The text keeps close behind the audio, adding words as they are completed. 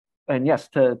And yes,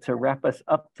 to wrap us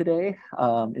up today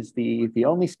is the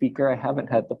only speaker I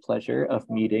haven't had the pleasure of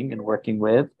meeting and working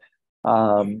with.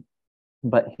 Um,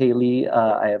 but Haley,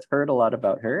 I have heard a lot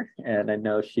about her, and I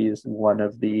know she's one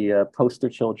of the poster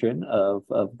children of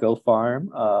Go Farm,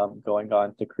 going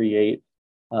on to create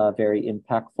a very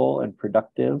impactful and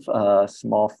productive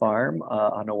small farm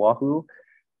on Oahu.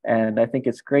 And I think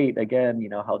it's great, again,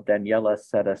 how Daniela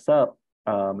set us up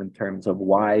in terms of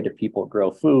why do people grow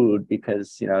food?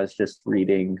 Because, I was just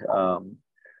reading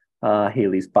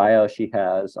Haley's bio she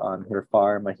has on her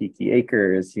farm, Ahiki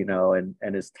Acres,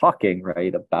 and is talking,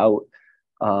 right, about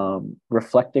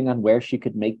reflecting on where she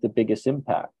could make the biggest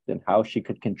impact and how she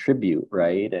could contribute,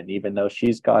 right? And even though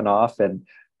she's gone off and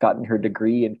gotten her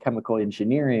degree in chemical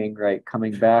engineering, right,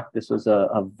 coming back, this was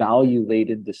a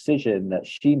value-laden decision that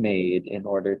she made in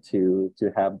order to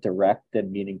have direct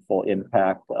and meaningful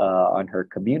impact on her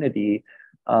community,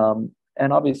 and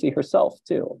obviously herself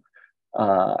too.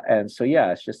 And so,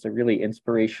 yeah, it's just a really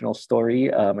inspirational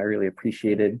story. I really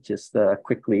appreciated just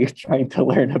quickly trying to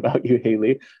learn about you,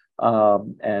 Haley,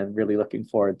 and really looking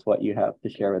forward to what you have to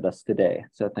share with us today.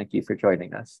 So thank you for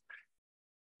joining us.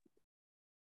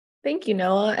 Thank you,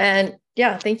 Noah. And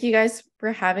yeah, thank you guys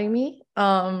for having me.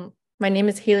 My name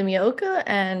is Haley Miyoka,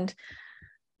 and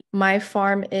my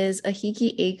farm is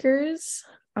Ahiki Acres.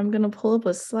 I'm going to pull up a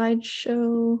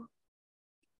slideshow.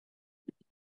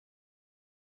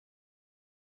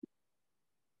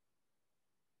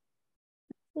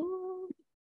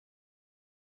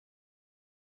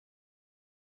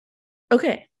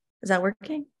 Okay, is that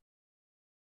working?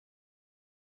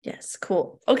 Yes,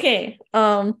 cool. Okay.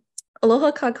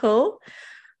 Aloha kako.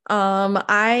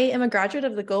 I am a graduate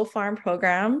of the Go Farm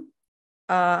program.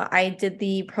 I did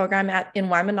the program in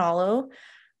Waimanalo.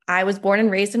 I was born and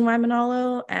raised in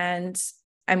Waimanalo, and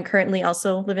I'm currently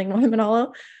also living in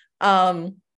Waimanalo.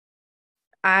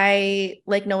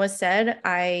 Like Noah said,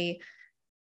 I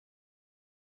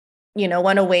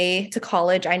went away to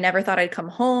college. I never thought I'd come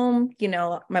home.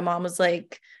 My mom was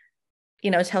like,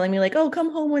 telling me like, oh,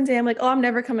 come home one day. I'm like, oh, I'm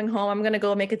never coming home. I'm going to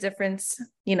go make a difference,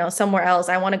 somewhere else.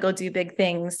 I want to go do big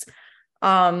things.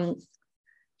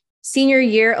 Senior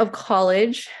year of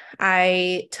college,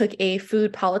 I took a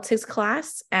food politics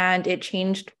class, and it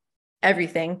changed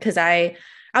everything because I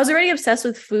was already obsessed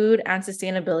with food and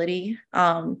sustainability.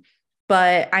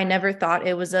 But I never thought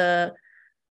it was a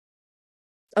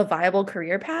viable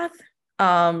career path.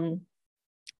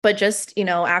 But just,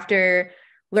 after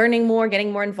learning more,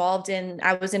 getting more involved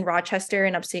I was in Rochester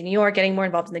in upstate New York, getting more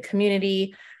involved in the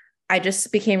community, I just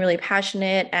became really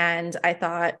passionate. And I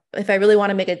thought, if I really want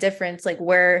to make a difference, like,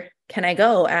 where can I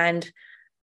go? And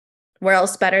where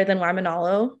else better than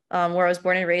Waimanalo, where I was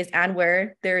born and raised, and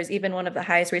where there is even one of the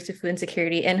highest rates of food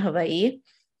insecurity in Hawaii.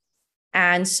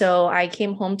 And so I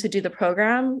came home to do the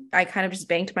program. I kind of just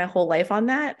banked my whole life on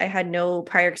that. I had no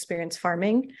prior experience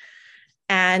farming.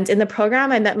 And in the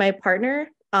program, I met my partner.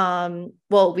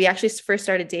 Well, we actually first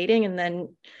started dating, and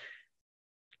then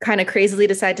kind of crazily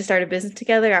decided to start a business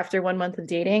together after 1 month of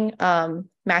dating,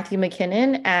 Matthew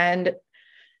McKinnon. And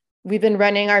we've been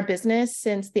running our business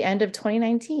since the end of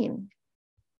 2019.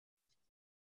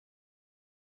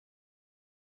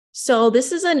 So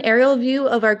this is an aerial view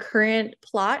of our current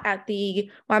plot at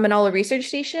the Waimanalo Research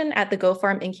Station at the Go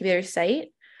Farm Incubator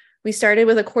site. We started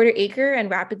with a 1/4 acre and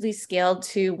rapidly scaled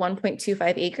to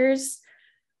 1.25 acres.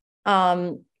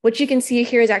 What you can see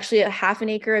here is actually a 1/2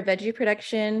 acre of veggie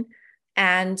production.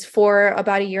 And for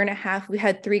about 1.5 years, we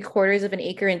had 3/4 of an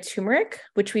acre in turmeric,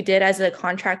 which we did as a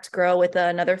contract grow with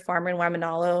another farmer in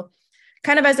Waimanalo,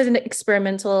 kind of as an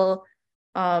experimental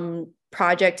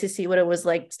project to see what it was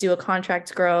like to do a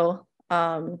contract grow.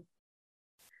 I'll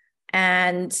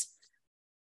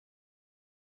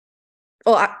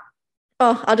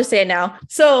just say it now.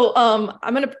 So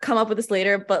I'm going to come up with this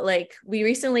later, but like, we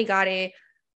recently got a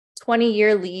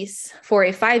 20-year lease for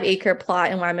a 5-acre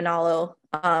plot in Waimanalo,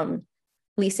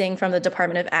 leasing from the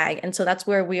Department of Ag. And so that's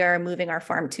where we are moving our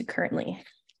farm to currently.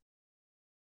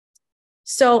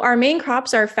 So our main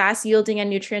crops are fast yielding and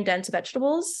nutrient dense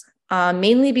vegetables,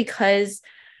 mainly because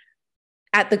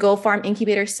at the Go Farm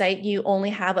Incubator site, you only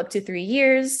have up to 3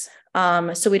 years.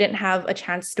 So we didn't have a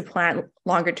chance to plant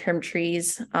longer term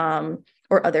trees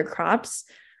or other crops.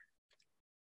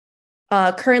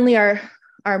 Currently,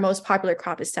 our most popular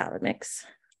crop is salad mix.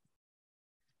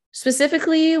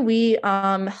 Specifically, we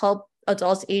help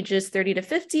adults ages 30 to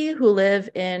 50 who live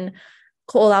in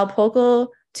Ko'olaupoko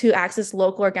to access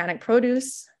local organic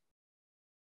produce.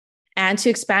 And to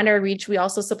expand our reach, we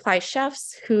also supply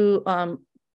chefs who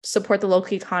support the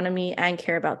local economy and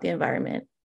care about the environment.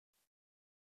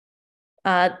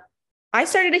 I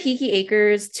started Ahiki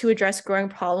Acres to address growing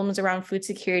problems around food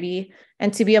security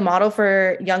and to be a model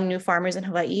for young new farmers in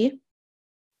Hawaii.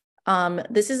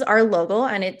 This is our logo,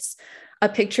 and it's a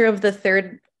picture of the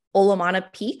third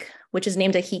Olomana Peak, which is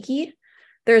named Ahiki.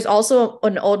 There's also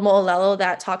an old mo'olelo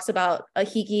that talks about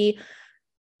Ahiki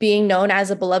being known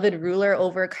as a beloved ruler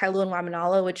over Kailua and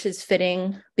Waimanalo, which is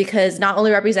fitting because not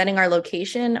only representing our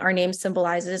location, our name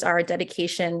symbolizes our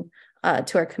dedication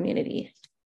to our community.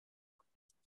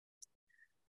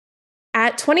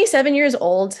 At 27 years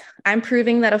old, I'm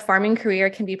proving that a farming career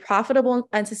can be profitable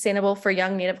and sustainable for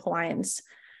young Native Hawaiians.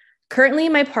 Currently,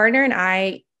 my partner and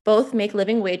I both make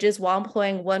living wages while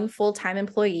employing one full-time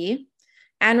employee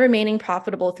and remaining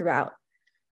profitable throughout.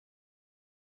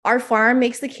 Our farm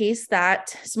makes the case that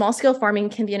small-scale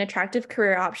farming can be an attractive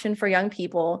career option for young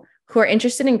people who are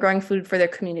interested in growing food for their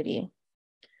community.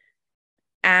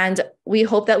 And we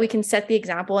hope that we can set the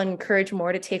example and encourage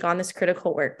more to take on this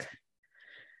critical work.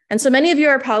 And so many of you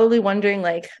are probably wondering,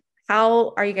 like,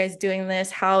 how are you guys doing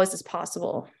this? How is this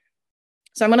possible?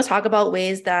 So I'm going to talk about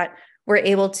ways that we're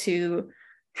able to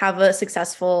have a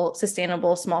successful,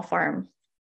 sustainable small farm.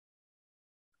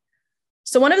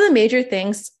 So one of the major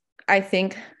things I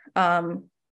think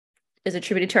is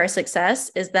attributed to our success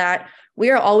is that we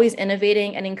are always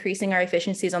innovating and increasing our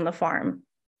efficiencies on the farm.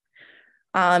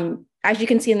 As you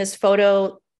can see in this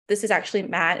photo, this is actually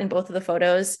Matt in both of the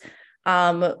photos.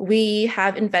 We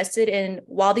have invested in,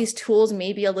 while these tools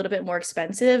may be a little bit more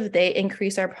expensive, they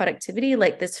increase our productivity,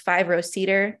 like this 5-row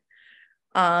seeder.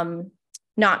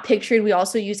 Not pictured, we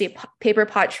also use a paper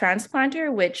pot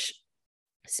transplanter, which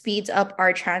speeds up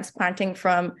our transplanting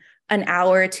from an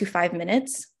hour to 5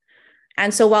 minutes.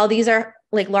 And so while these are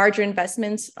like larger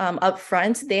investments up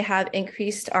front, they have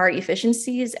increased our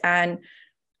efficiencies and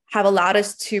have allowed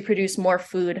us to produce more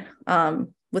food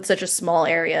with such a small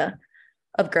area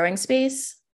of growing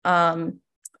space.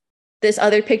 This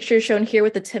other picture shown here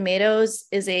with the tomatoes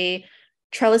is a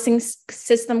trellising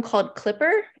system called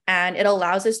Clipper, and it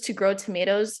allows us to grow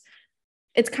tomatoes.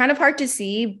 It's kind of hard to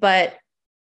see, but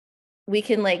we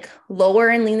can like lower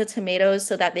and lean the tomatoes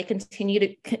so that they can continue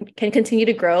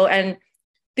to grow. And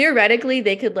theoretically,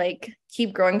 they could like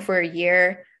keep growing for a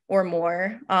year or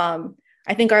more.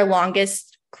 I think our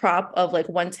longest crop of like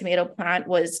one tomato plant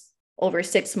was over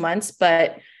 6 months,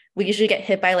 but we usually get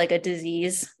hit by like a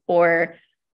disease or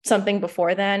something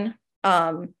before then.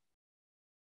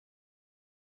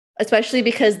 Especially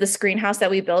because this greenhouse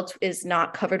that we built is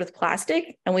not covered with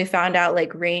plastic. And we found out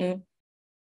like rain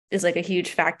is like a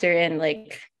huge factor in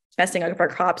like messing up our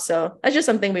crops. So that's just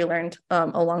something we learned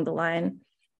along the line.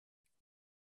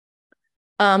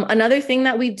 Another thing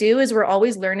that we do is we're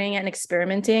always learning and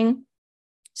experimenting.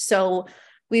 So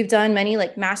we've done many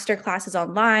like master classes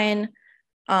online,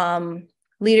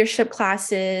 leadership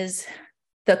classes,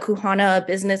 the Kuhana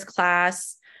business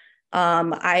class.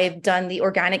 I've done the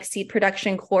organic seed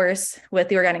production course with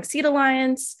the Organic Seed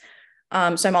Alliance.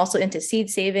 So I'm also into seed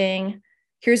saving.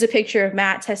 Here's a picture of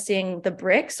Matt testing the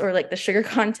bricks or like the sugar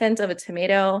content of a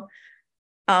tomato.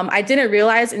 I didn't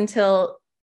realize until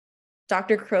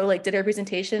Dr. Crow like did her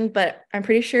presentation, but I'm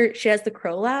pretty sure she has the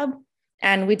Crow Lab,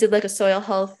 and we did like a soil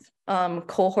health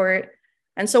cohort.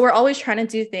 And so we're always trying to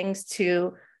do things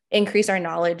to increase our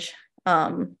knowledge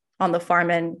on the farm.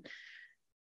 And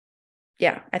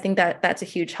yeah, I think that that's a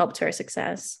huge help to our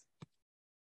success.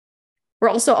 We're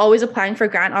also always applying for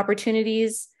grant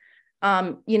opportunities.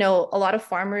 You know, a lot of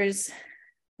farmers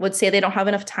would say they don't have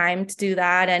enough time to do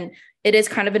that. And it is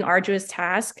kind of an arduous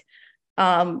task,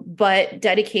 but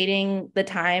dedicating the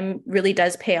time really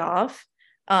does pay off.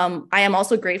 I am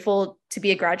also grateful to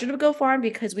be a graduate of Go Farm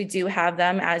because we do have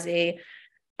them as a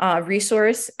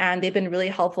resource, and they've been really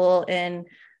helpful in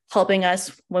helping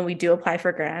us when we do apply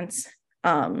for grants.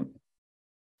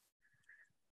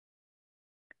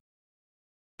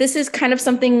 This is kind of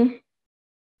something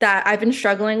that I've been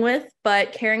struggling with,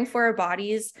 but caring for our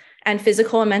bodies and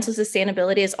physical and mental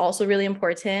sustainability is also really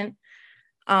important.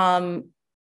 For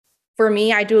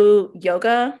me, I do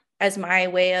yoga as my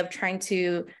way of trying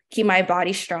to keep my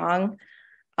body strong.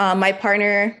 My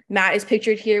partner, Matt, is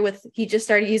pictured here with, he just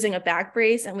started using a back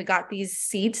brace, and we got these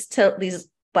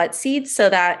butt seats so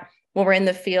that when we're in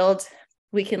the field,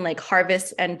 we can like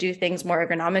harvest and do things more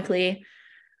ergonomically.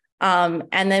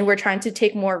 And then we're trying to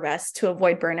take more rest to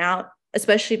avoid burnout,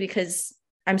 especially because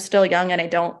I'm still young and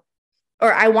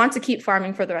I want to keep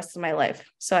farming for the rest of my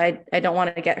life. So I don't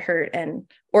want to get hurt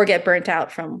or get burnt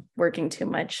out from working too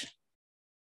much.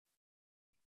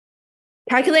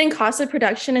 Calculating cost of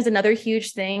production is another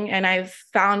huge thing. And I've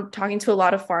found talking to a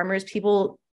lot of farmers, a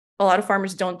lot of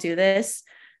farmers don't do this.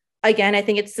 again, I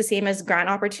think it's the same as grant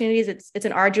opportunities. It's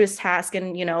an arduous task,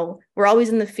 and we're always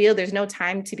in the field. There's no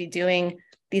time to be doing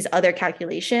these other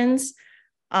calculations.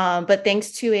 But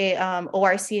thanks to a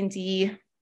ORC&D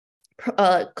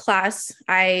class,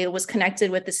 I was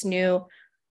connected with this new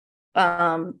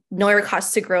Know Your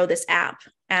Cost to Grow, this app.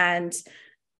 And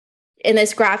in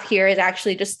this graph here is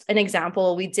actually just an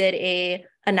example. We did a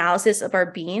analysis of our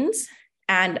beans.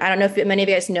 And I don't know if many of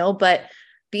you guys know, but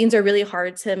beans are really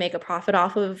hard to make a profit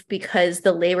off of because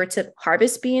the labor to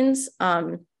harvest beans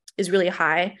is really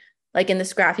high. Like in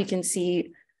this graph, you can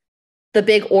see the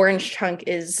big orange chunk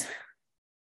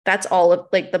that's all of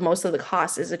like the most of the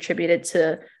cost is attributed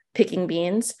to picking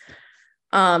beans.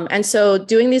 And so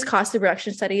doing these cost of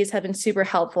production studies have been super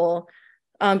helpful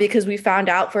because we found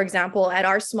out, for example, at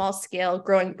our small scale,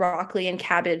 growing broccoli and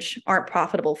cabbage aren't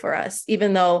profitable for us,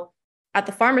 even though at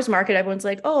the farmer's market, everyone's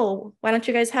like, oh, why don't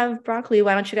you guys have broccoli?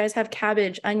 Why don't you guys have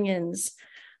cabbage, onions?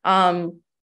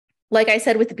 Like I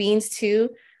said, with beans too,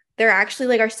 they're actually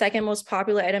like our second most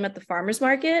popular item at the farmer's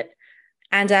market.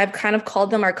 And I've kind of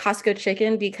called them our Costco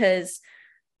chicken because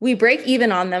we break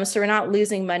even on them. So we're not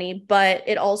losing money, but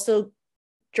it also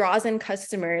draws in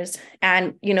customers.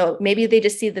 And, maybe they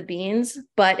just see the beans,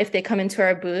 but if they come into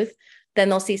our booth, then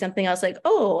they'll see something else like,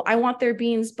 oh, I want their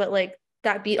beans, but like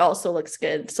that beet also looks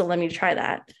good. So let me try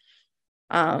that.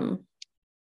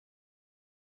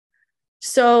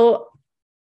 So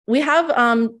we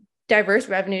have diverse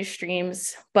revenue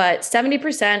streams, but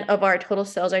 70% of our total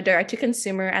sales are direct to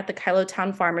consumer at the Kylo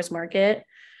Town Farmers Market.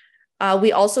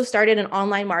 We also started an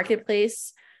online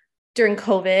marketplace during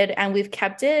COVID, and we've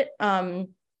kept it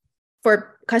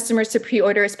for customers to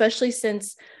pre-order, especially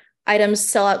since items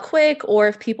sell out quick, or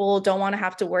if people don't want to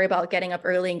have to worry about getting up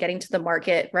early and getting to the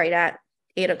market right at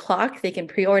 8 o'clock, they can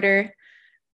pre-order.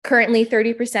 Currently,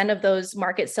 30% of those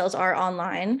market sales are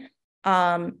online.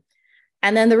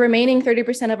 And then the remaining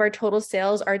 30% of our total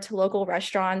sales are to local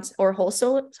restaurants or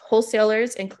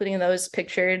wholesalers, including those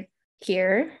pictured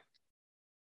here.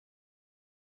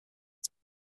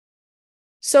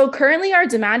 So currently our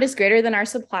demand is greater than our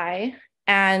supply.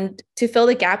 And to fill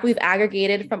the gap, we've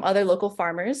aggregated from other local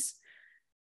farmers.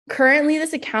 Currently,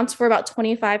 this accounts for about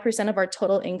 25% of our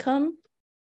total income.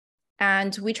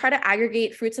 And we try to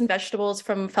aggregate fruits and vegetables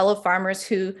from fellow farmers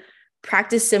who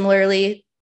practice similarly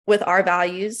with our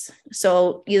values.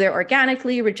 So either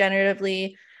organically,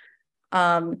 regeneratively.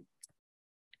 And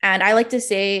I like to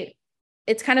say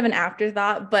it's kind of an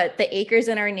afterthought, but the acres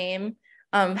in our name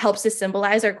helps to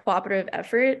symbolize our cooperative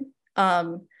effort.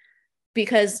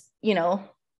 Because,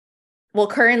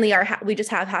 currently we just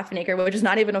have half an acre, which is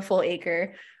not even a full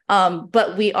acre.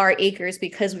 But we are acres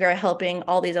because we are helping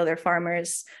all these other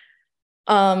farmers.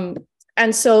 And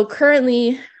so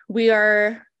currently we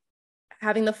are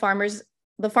having the farmers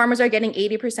are getting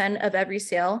 80% of every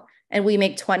sale and we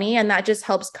make 20, and that just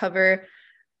helps cover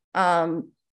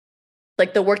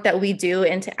like the work that we do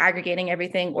into aggregating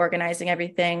everything, organizing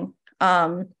everything.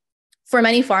 For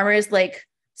many farmers, like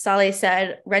Saleh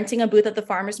said, renting a booth at the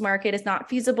farmers market is not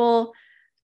feasible.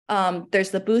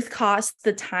 There's the booth cost,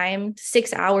 the time,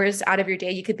 6 hours out of your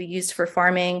day you could be used for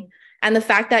farming, and the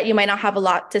fact that you might not have a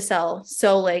lot to sell.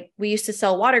 So like we used to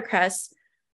sell watercress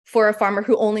for a farmer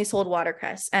who only sold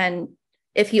watercress. And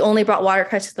if he only brought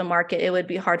watercress to the market, it would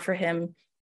be hard for him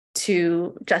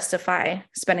to justify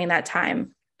spending that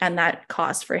time and that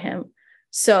cost for him.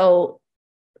 So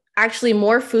actually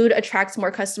more food attracts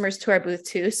more customers to our booth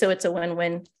too. So it's a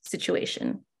win-win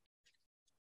situation.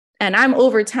 And I'm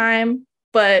over time,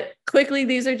 but quickly,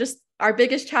 these are just our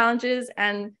biggest challenges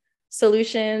and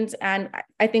solutions. And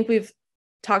I think we've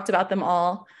talked about them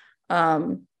all.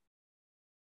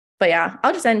 But yeah,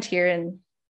 I'll just end here, and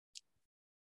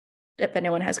if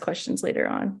anyone has questions later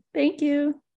on. Thank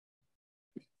you.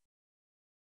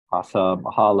 Awesome.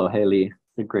 Mahalo, Haley.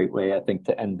 It's a great way, I think,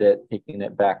 to end it, taking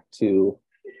it back to,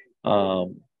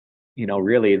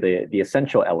 really the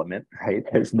essential element, right?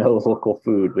 There's no local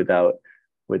food without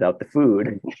the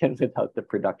food and without the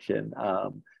production.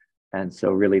 And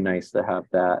so really nice to have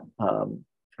that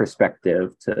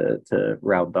perspective to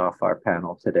round off our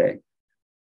panel today.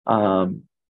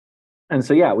 And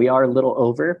so, yeah, we are a little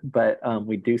over, but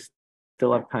we do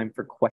still have time for questions.